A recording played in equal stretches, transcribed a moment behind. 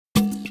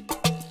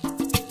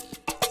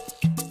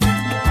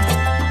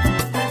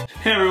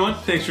Hey everyone,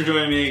 thanks for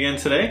joining me again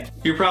today.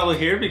 You're probably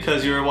here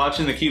because you were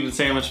watching the Cuban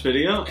sandwich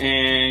video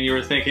and you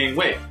were thinking,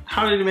 wait,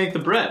 how did he make the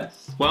bread?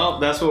 Well,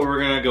 that's what we're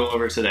gonna go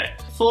over today.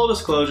 Full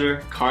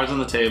disclosure, cards on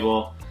the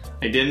table,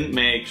 I didn't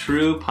make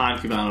true pan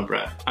cubano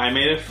bread. I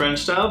made a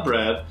French style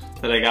bread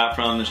that I got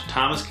from the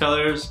Thomas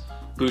Keller's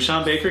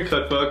Bouchon Bakery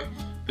cookbook.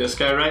 This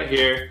guy right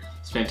here,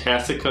 it's a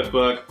fantastic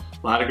cookbook.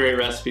 A lot of great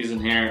recipes in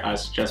here. I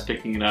suggest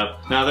picking it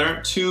up. Now, there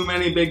aren't too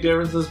many big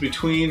differences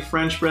between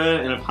French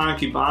bread and a pan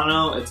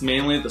cubano. It's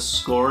mainly the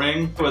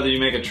scoring, whether you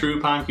make a true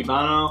pan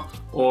cubano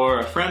or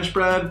a French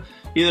bread.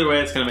 Either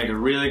way, it's gonna make a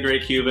really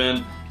great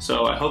Cuban.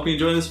 So I hope you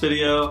enjoy this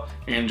video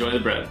and enjoy the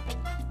bread.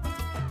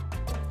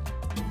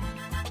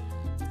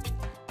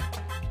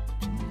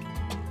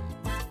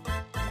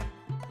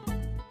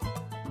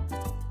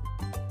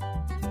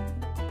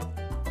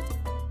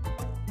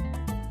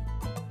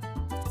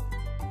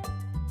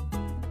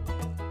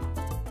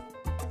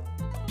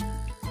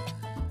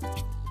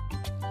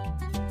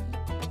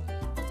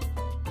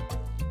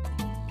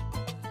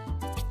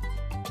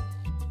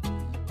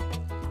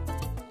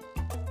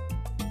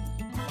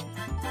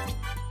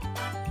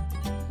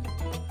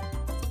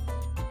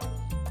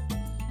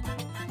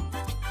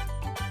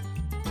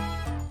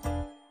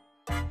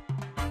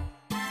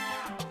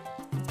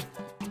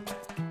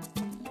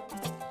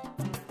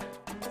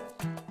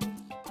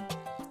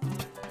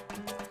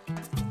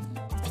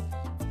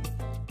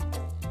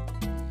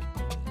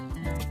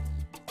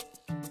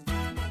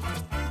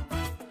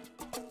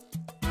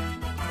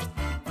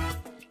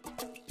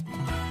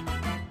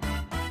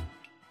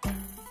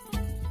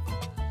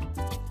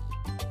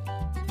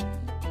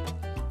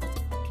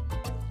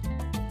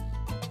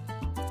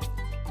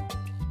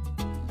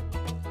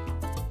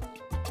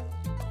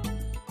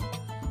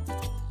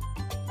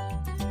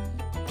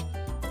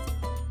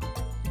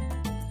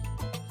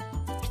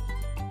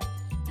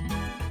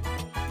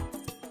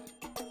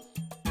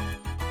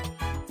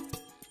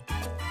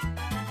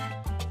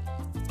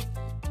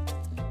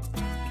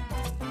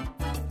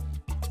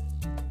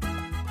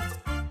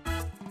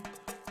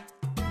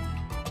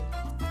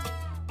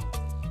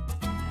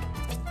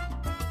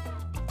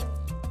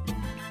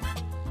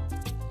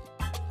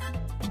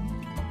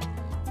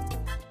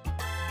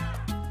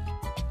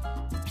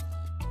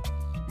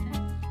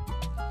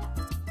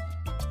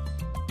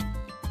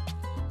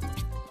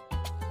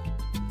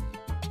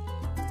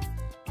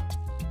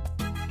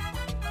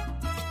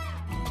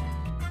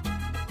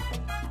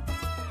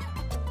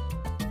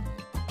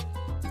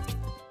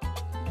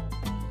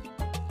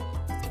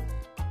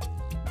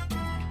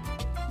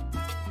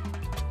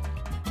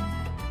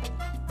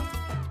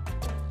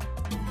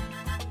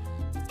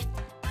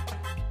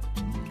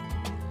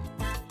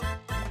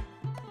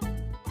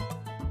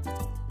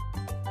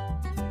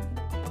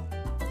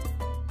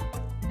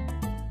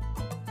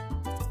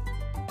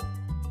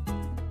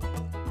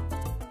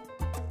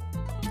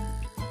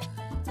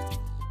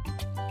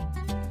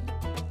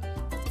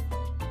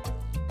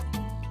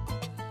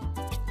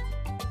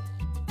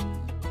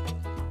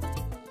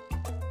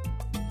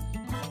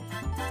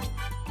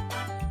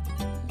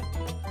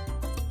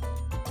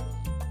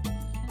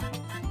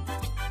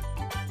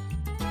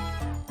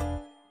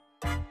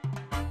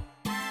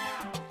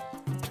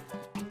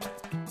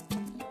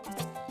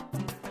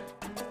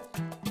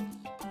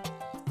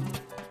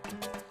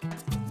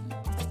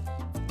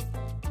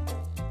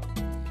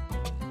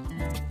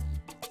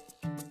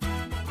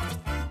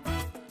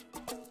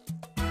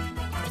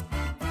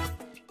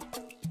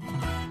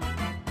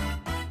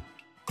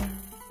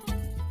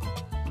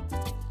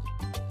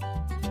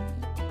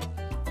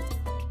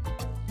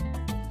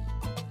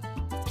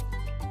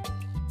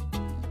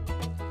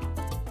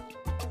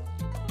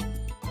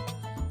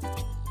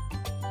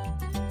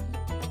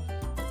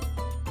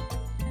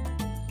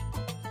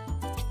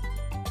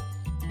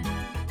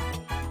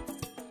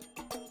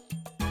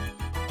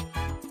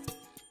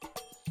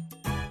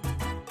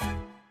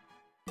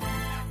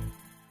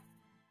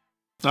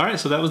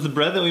 Alright, so that was the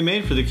bread that we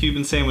made for the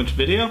Cuban sandwich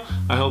video.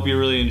 I hope you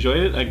really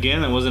enjoyed it.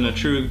 Again, it wasn't a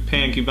true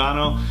pan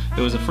cubano.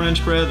 It was a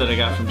French bread that I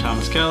got from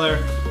Thomas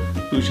Keller,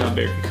 Bouchon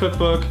Bakery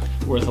cookbook.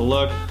 Worth a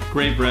look.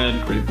 Great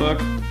bread, great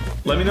book.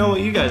 Let me know what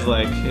you guys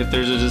like. If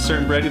there's a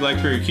certain bread you like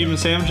for your Cuban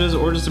sandwiches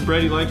or just a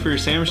bread you like for your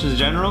sandwiches in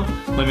general,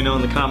 let me know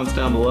in the comments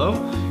down below.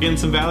 Getting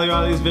some value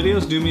out of these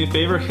videos, do me a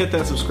favor, hit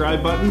that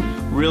subscribe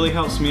button. Really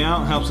helps me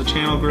out, helps the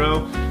channel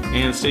grow,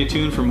 and stay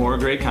tuned for more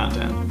great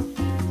content.